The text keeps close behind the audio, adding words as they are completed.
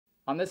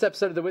On this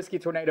episode of the Whiskey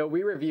Tornado,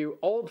 we review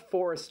Old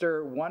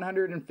Forester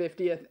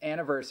 150th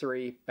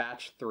Anniversary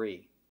Batch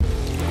 3.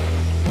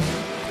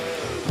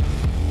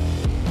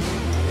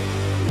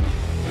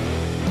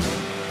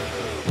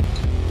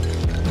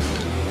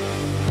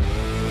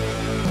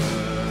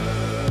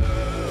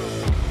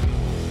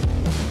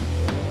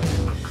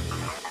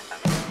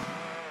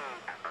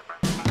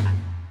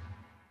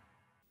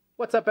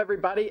 What's up,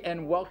 everybody,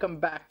 and welcome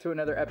back to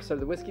another episode of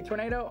the Whiskey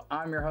Tornado.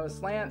 I'm your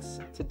host, Lance.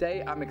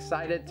 Today, I'm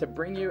excited to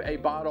bring you a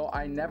bottle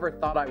I never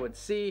thought I would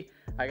see.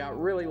 I got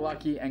really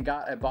lucky and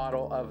got a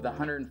bottle of the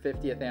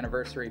 150th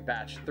Anniversary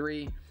Batch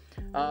 3.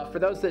 For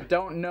those that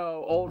don't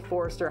know, Old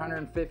Forester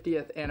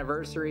 150th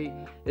Anniversary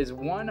is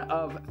one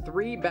of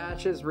 3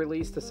 batches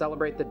released to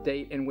celebrate the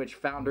date in which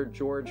founder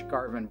George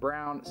Garvin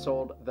Brown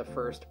sold the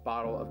first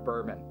bottle of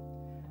bourbon.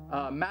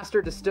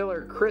 Master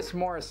distiller Chris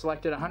Morris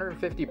selected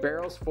 150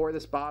 barrels for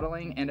this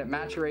bottling, and at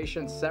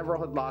maturation,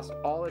 several had lost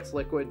all its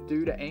liquid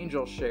due to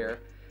angel share.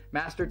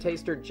 Master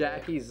taster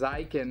Jackie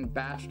Zykin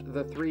batched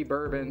the 3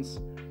 bourbons,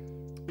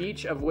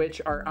 each of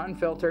which are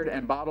unfiltered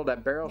and bottled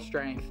at barrel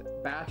strength.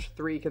 Batch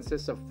 3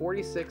 consists of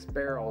 46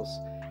 barrels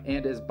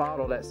and is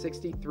bottled at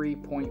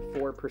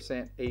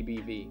 63.4%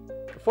 ABV.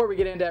 Before we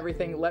get into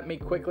everything, let me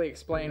quickly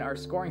explain our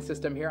scoring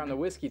system here on the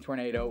Whiskey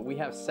Tornado. We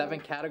have 7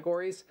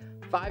 categories.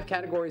 5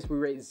 categories we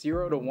rate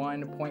 0 to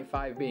 1,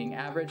 0.5 being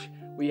average.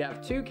 We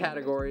have 2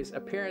 categories,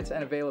 appearance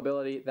and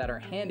availability, that are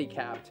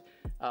handicapped.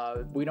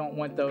 We don't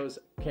want those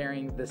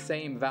carrying the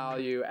same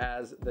value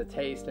as the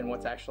taste and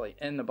what's actually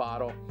in the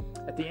bottle.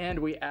 At the end,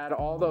 we add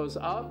all those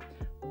up.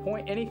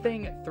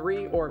 Anything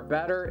 3 or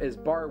better is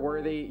bar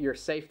worthy. You're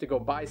safe to go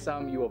buy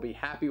some. You will be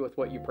happy with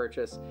what you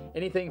purchase.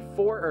 Anything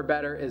 4 or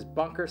better is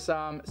bunker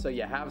some, so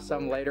you have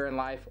some later in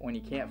life when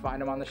you can't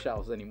find them on the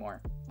shelves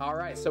anymore. All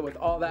right, so with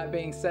all that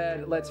being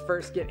said, let's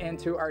first get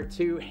into our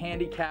 2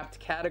 handicapped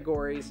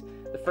categories.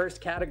 The first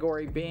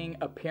category being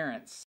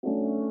appearance.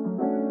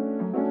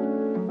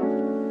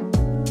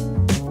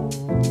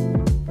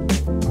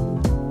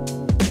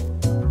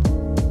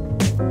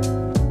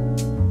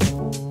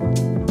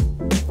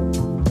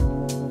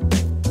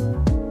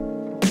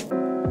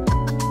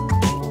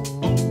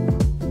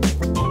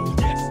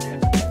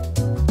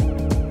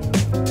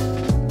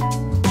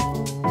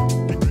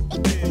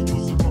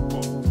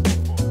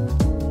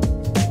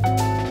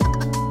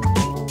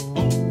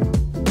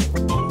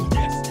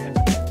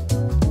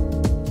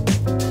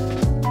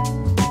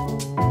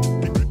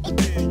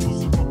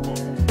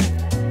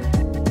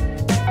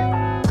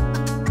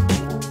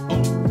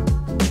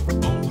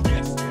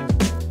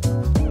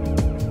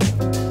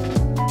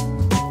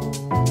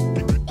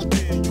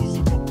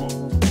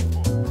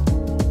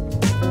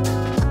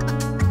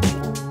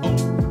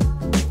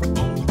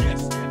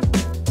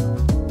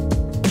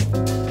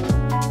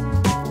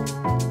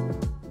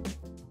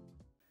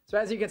 So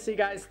as you can see,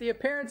 guys, the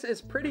appearance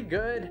is pretty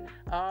good.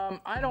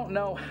 I don't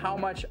know how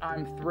much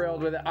I'm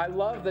thrilled with it. I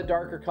love the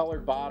darker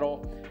colored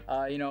bottle,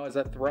 you know, as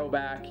a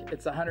throwback.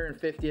 It's the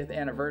 150th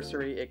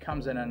anniversary. It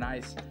comes in a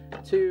nice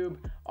tube.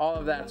 All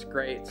of that's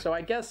great. So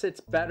I guess it's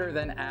better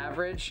than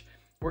average.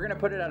 We're gonna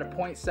put it at a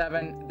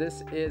 0.7.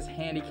 This is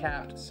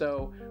handicapped,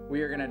 so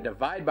we are gonna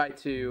divide by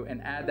 2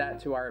 and add that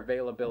to our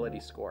availability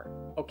score.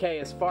 Okay,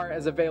 as far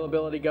as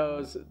availability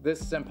goes, this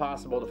is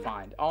impossible to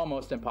find,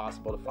 almost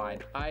impossible to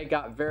find. I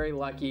got very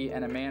lucky,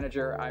 and a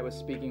manager I was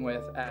speaking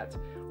with at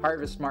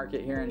Harvest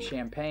Market here in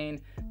Champaign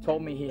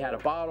told me he had a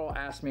bottle,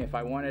 asked me if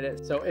I wanted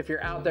it. So if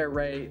you're out there,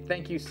 Ray,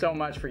 thank you so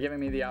much for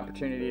giving me the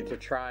opportunity to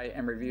try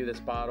and review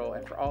this bottle.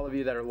 And for all of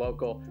you that are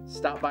local,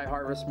 stop by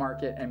Harvest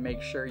Market and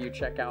make sure you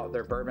check out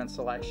their bourbon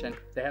selection.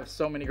 They have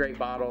so many great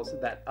bottles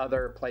that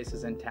other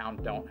places in town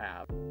don't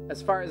have.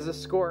 As far as the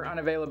score on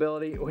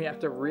availability, we have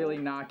to really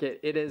knock it.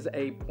 It is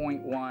a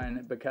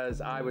 0.1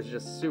 because I was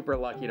just super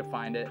lucky to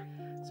find it.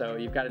 So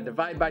you've got to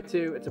divide by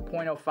 2, it's a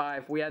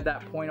 0.05. We add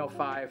that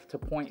 0.05 to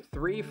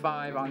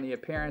 0.35 on the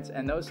appearance,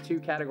 and those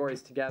 2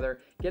 categories together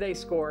get a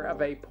score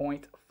of a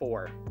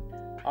 0.4.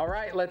 All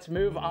right, let's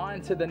move on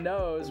to the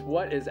nose.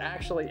 What is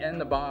actually in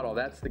the bottle?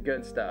 That's the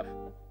good stuff.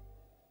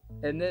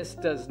 And this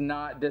does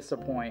not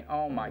disappoint.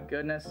 Oh my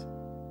goodness.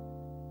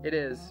 It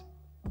is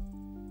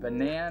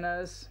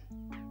bananas.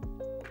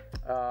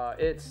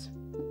 It's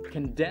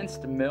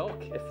condensed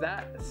milk, if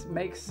that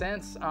makes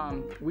sense.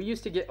 We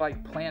used to get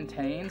like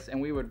plantains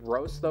and we would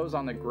roast those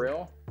on the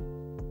grill,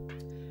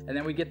 and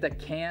then we get the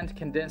canned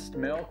condensed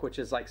milk, which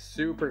is like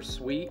super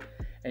sweet,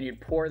 and you'd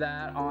pour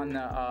that on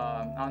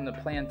the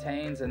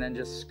plantains and then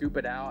just scoop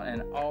it out,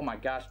 and oh my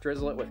gosh,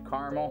 drizzle it with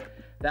caramel.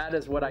 That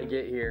is what I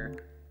get here.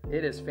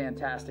 It is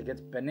fantastic.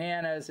 It's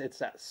bananas, it's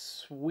that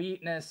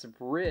sweetness,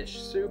 rich,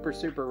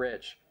 super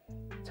rich,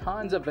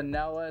 tons of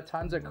vanilla,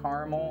 tons of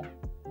caramel,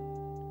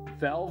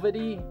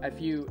 velvety. If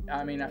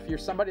you're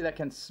somebody that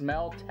can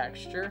smell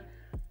texture,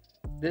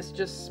 this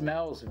just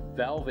smells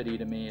velvety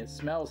to me. It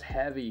smells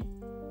heavy.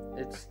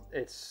 It's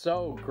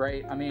so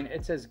great. I mean,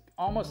 it's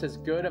almost as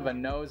good of a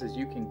nose as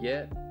you can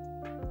get.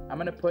 I'm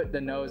gonna put the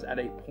nose at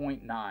a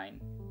 0.9.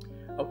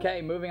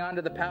 Okay, moving on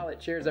to the palate.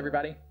 Cheers,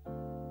 everybody.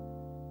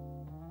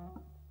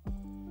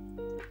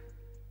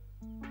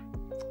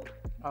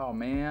 Oh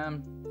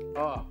man.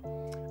 Oh,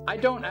 I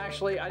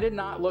did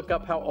not look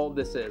up how old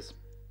this is,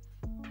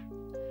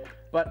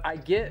 but I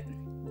get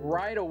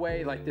right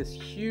away like this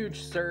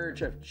huge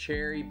surge of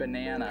cherry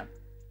banana.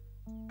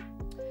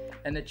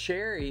 And the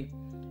cherry,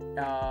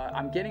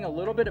 I'm getting a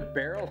little bit of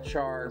barrel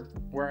char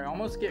where I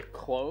almost get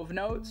clove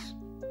notes,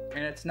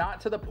 and it's not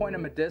to the point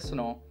of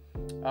medicinal.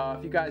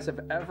 If you guys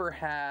have ever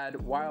had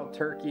Wild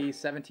Turkey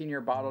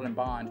 17-year bottled in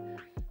bond,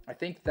 I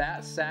think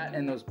that sat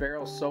in those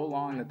barrels so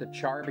long that the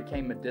char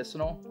became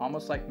medicinal,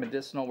 almost like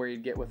medicinal where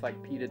you'd get with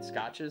like peated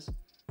scotches.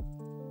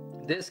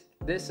 This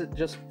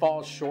just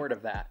falls short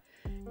of that.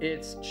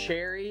 It's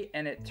cherry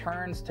and it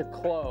turns to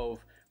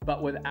clove,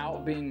 but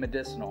without being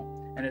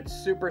medicinal. And it's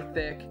super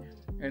thick,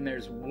 and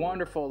there's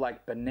wonderful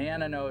like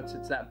banana notes.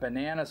 It's that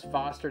bananas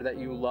foster that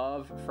you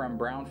love from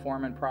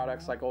Brown-Forman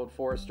products like Old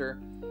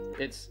Forester.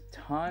 It's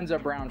tons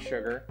of brown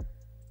sugar.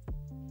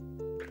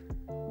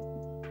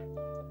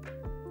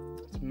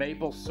 It's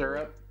maple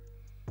syrup.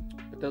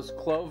 But those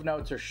clove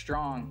notes are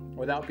strong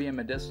without being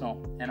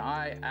medicinal, and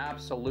I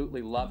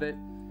absolutely love it.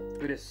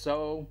 It is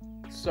so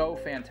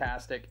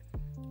fantastic.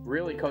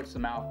 Really coats the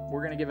mouth.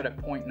 We're gonna give it a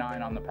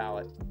 0.9 on the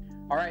palate.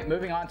 All right,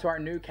 moving on to our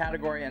new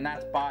category, and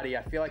that's body.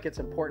 I feel like it's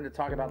important to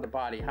talk about the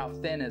body. How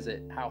thin is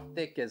it? How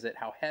thick is it?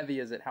 How heavy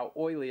is it? How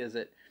oily is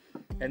it?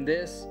 And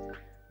this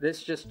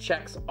just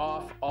checks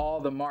off all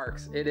the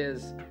marks. It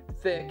is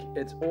thick,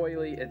 it's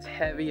oily, it's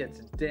heavy, it's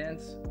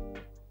dense.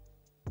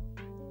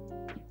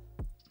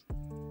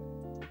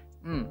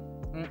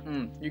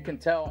 You can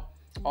tell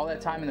all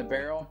that time in the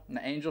barrel and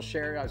the angel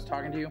sherry I was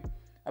talking to you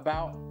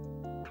about,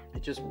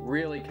 it just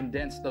really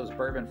condensed those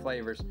bourbon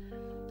flavors.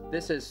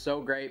 This is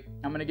so great.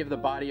 I'm gonna give the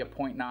body a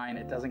 0.9.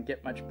 It doesn't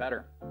get much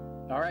better.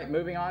 All right,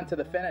 moving on to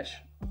the finish.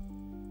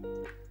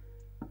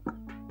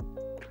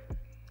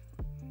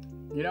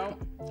 You know,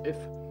 if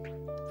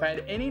I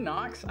had any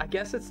knocks, I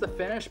guess it's the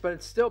finish, but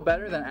it's still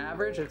better than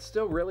average. It's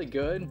still really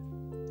good.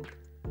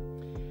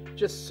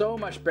 Just so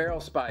much barrel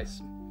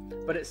spice,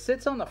 but it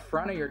sits on the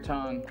front of your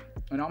tongue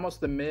and almost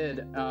the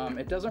mid.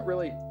 It doesn't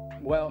really,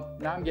 well,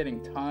 now I'm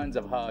getting tons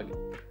of hug.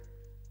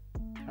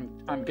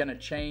 I'm gonna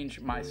change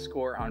my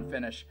score on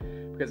finish,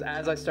 because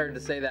as I started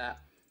to say that,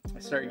 I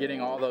started getting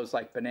all those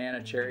like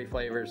banana cherry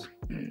flavors.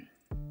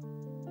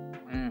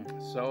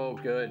 So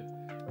good.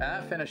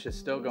 That finish is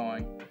still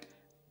going.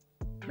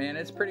 Man,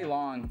 it's pretty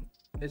long.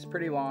 It's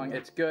pretty long.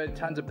 It's good.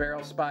 Tons of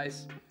barrel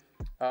spice.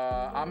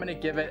 I'm gonna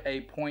give it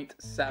a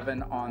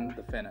 0.7 on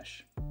the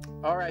finish.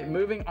 All right,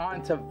 moving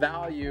on to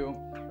value.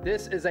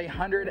 This is a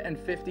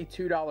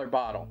 $152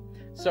 bottle.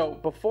 So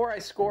before I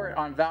score it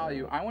on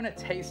value, I want to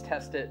taste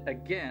test it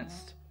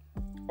against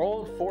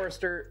Old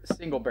Forester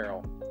Single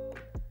Barrel.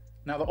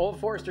 Now the Old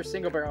Forester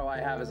Single Barrel I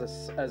have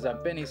as a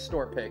Benny's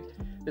store pick.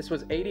 This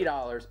was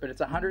 $80, but it's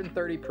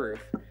 130 proof.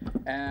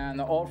 And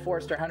the Old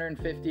Forester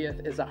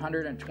 150th is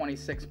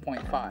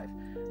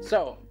 126.5.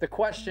 So the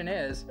question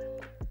is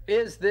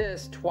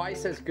this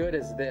twice as good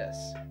as this?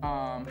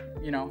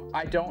 You know,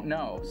 I don't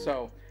know.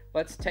 So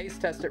let's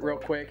taste test it real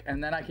quick,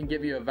 and then I can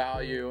give you a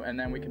value, and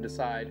then we can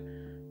decide,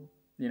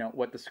 you know,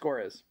 what the score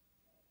is.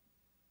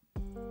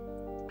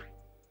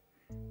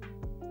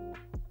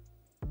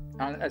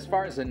 As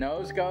far as the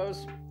nose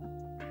goes,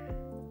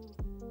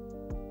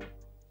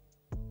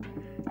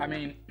 I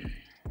mean,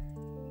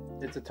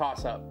 it's a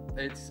toss-up.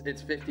 It's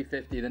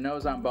 50-50. The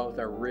nose on both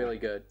are really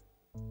good.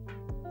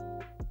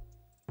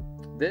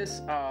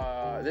 This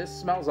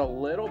smells a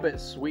little bit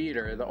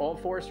sweeter. The Old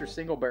Forester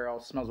Single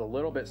Barrel smells a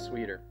little bit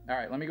sweeter. All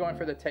right, let me go in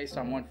for the taste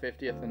on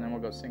 150th, and then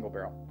we'll go Single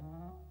Barrel.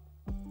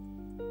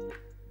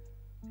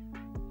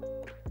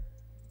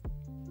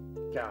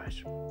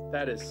 Gosh,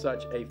 that is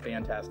such a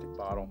fantastic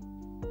bottle.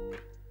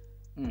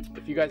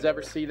 If you guys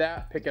ever see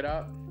that, pick it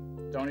up.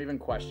 Don't even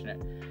question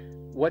it.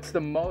 What's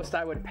the most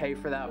I would pay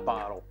for that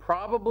bottle? I'd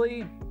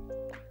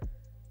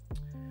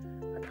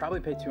probably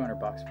pay 200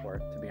 bucks for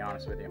it, to be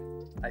honest with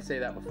you. I say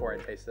that before I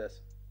taste this.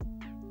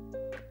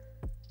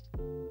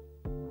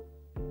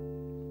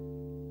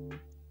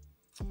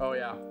 Oh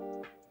yeah,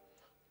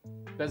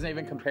 doesn't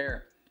even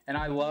compare. And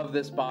I love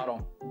this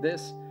bottle.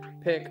 This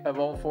pick of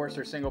Old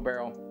Forester Single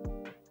Barrel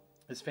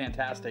is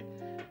fantastic.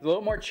 It's a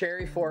little more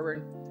cherry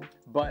forward,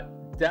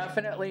 but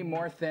definitely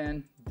more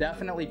thin.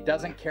 Definitely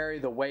doesn't carry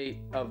the weight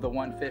of the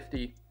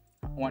 150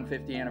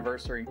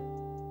 anniversary.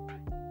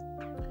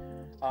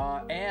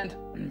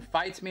 And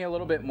fights me a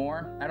little bit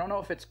more. I don't know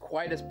if it's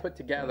quite as put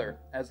together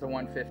as the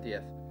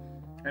 150th.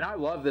 And I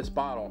love this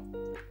bottle.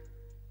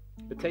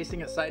 But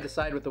tasting it side to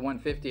side with the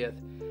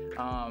 150th,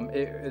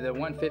 the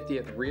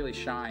 150th really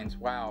shines.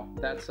 Wow,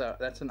 that's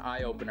an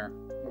eye opener.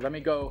 Let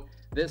me go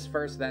this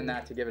first, then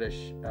that, to give it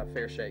a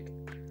fair shake.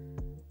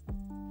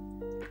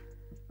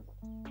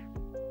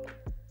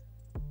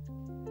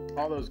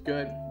 All those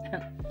good.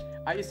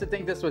 I used to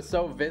think this was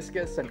so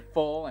viscous and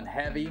full and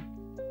heavy.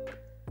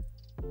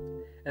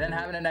 And then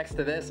having it next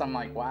to this, I'm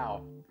like,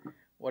 wow,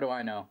 what do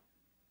I know?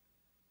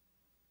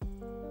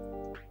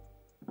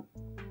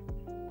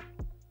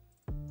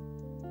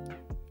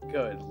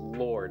 Good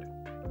Lord.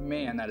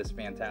 Man, that is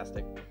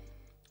fantastic.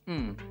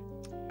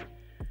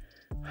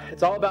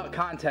 It's all about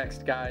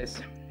context,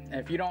 guys. And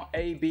if you don't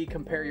A/B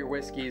compare your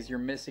whiskeys, you're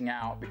missing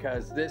out,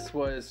 because this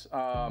was,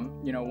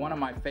 one of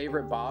my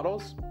favorite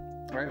bottles.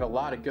 I have a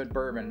lot of good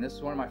bourbon, and this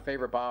is one of my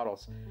favorite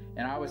bottles.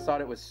 And I always thought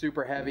it was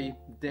super heavy,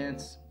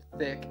 dense,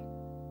 thick.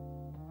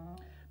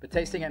 But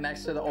tasting it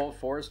next to the Old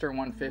Forester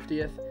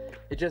 150th,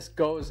 it just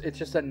goes, it's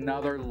just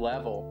another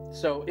level.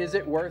 So is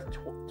it worth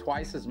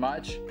twice as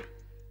much?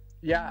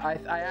 Yeah,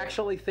 I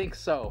actually think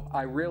so.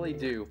 I really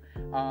do.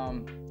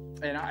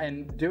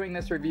 And doing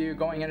this review,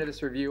 going into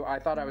this review, I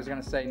thought I was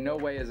going to say, no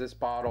way is this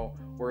bottle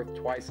worth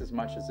twice as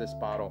much as this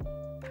bottle.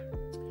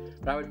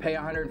 But I would pay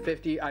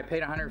 $150. I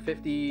paid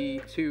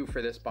 $152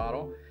 for this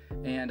bottle,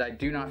 and I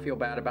do not feel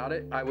bad about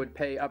it. I would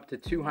pay up to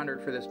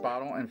 $200 for this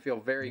bottle and feel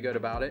very good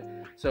about it.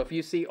 So if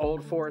you see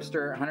Old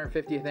Forester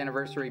 150th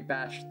Anniversary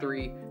Batch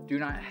 3, do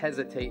not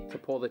hesitate to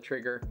pull the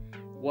trigger.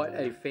 What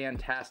a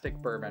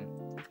fantastic bourbon.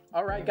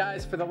 All right,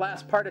 guys, for the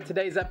last part of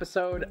today's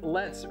episode,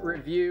 let's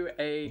review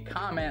a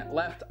comment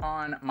left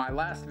on my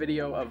last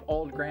video of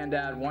Old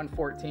Grandad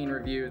 114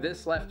 review.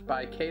 This left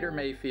by Cater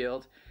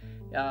Mayfield.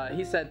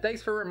 He said,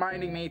 "Thanks for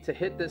reminding me to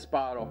hit this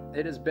bottle.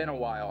 It has been a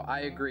while.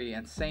 I agree.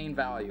 Insane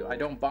value. I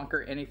don't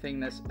bunker anything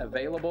this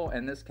available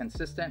and this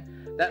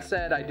consistent. That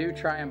said, I do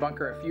try and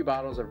bunker a few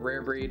bottles of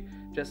Rare Breed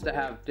just to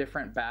have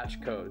different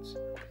batch codes.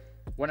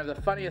 One of the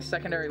funniest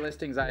secondary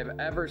listings I have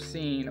ever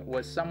seen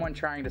was someone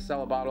trying to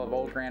sell a bottle of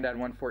Old Grandad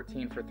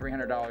 114 for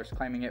 $300,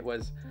 claiming it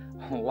was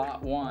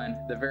lot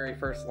 1, the very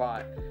first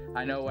lot.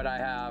 I know what I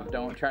have.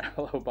 Don't try to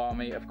lowball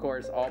me. Of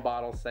course, all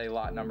bottles say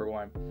lot number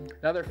 1.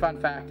 Another fun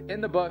fact, in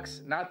the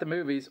books, not the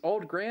movies,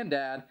 Old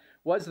Grandad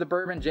was the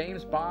bourbon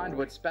James Bond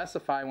would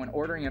specify when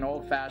ordering an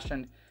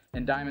old-fashioned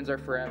in Diamonds Are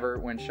Forever.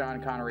 When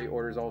Sean Connery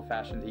orders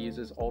old-fashioned, he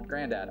uses Old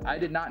Grandad. I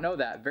did not know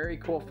that. Very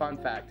cool fun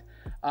fact.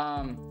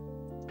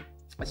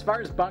 As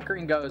far as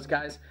bunkering goes,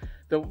 guys,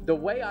 the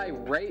way I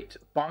rate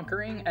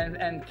bunkering,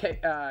 and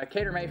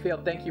Cater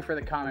Mayfield, thank you for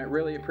the comment.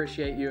 Really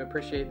appreciate you.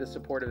 Appreciate the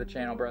support of the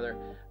channel, brother.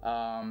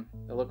 I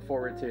look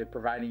forward to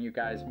providing you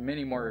guys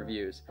many more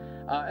reviews.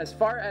 As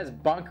far as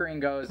bunkering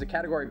goes, the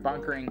category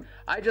bunkering,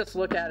 I just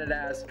look at it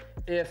as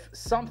if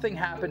something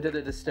happened to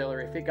the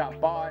distillery, if it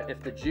got bought,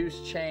 if the juice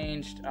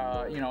changed,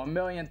 a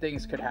million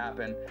things could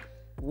happen.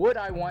 Would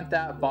I want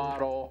that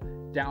bottle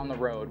down the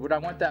road? Would I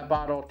want that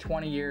bottle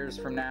 20 years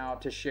from now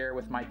to share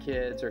with my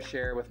kids or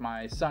share with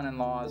my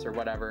son-in-laws or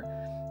whatever?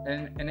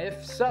 And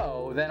if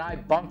so, then I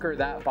bunker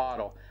that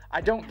bottle.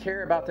 I don't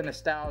care about the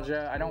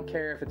nostalgia. I don't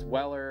care if it's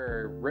Weller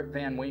or Rip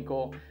Van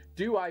Winkle.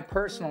 Do I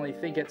personally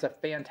think it's a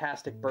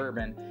fantastic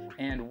bourbon?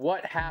 And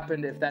what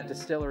happened if that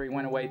distillery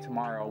went away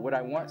tomorrow? Would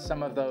I want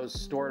some of those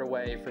stored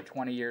away for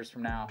 20 years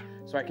from now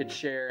so I could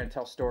share and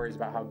tell stories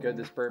about how good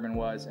this bourbon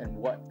was and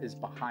what is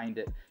behind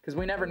it? Because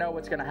we never know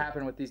what's going to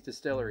happen with these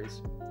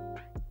distilleries.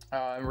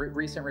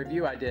 Recent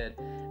review I did,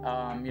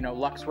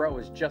 Lux Row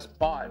was just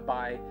bought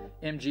by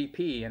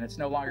MGP and it's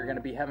no longer going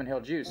to be Heaven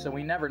Hill Juice, so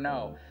we never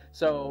know.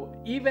 So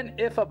even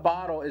if a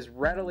bottle is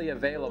readily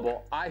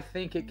available, I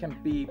think it can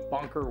be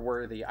bunker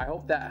worthy. I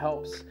hope that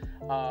helps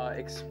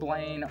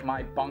explain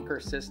my bunker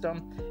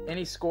system.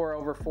 Any score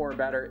over 4 or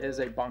better is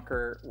a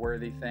bunker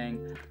worthy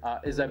thing,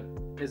 is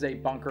a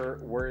bunker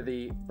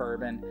worthy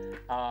bourbon.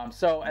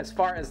 So as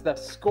far as the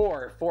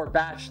score for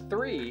batch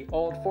 3,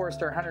 Old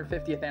Forester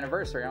 150th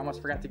Anniversary, I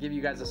almost forgot to give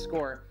you guys a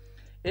score.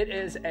 It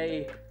is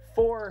a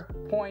 4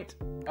 point,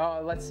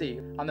 let's see,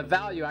 on the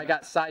value I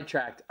got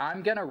sidetracked.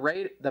 I'm gonna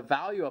rate the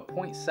value of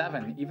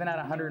 0.7 even at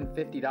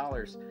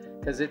 $150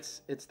 because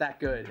it's that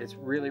good. It's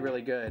really,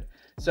 really good.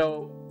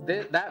 So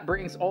that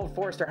brings Old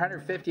Forester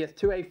 150th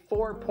to a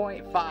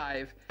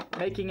 4.5,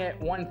 making it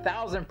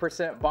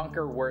 1000%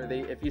 bunker worthy.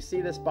 If you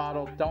see this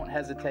bottle, don't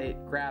hesitate,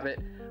 grab it.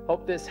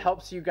 Hope this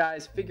helps you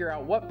guys figure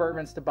out what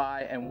bourbons to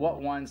buy and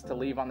what ones to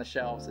leave on the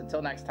shelves.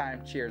 Until next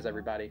time, cheers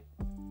everybody.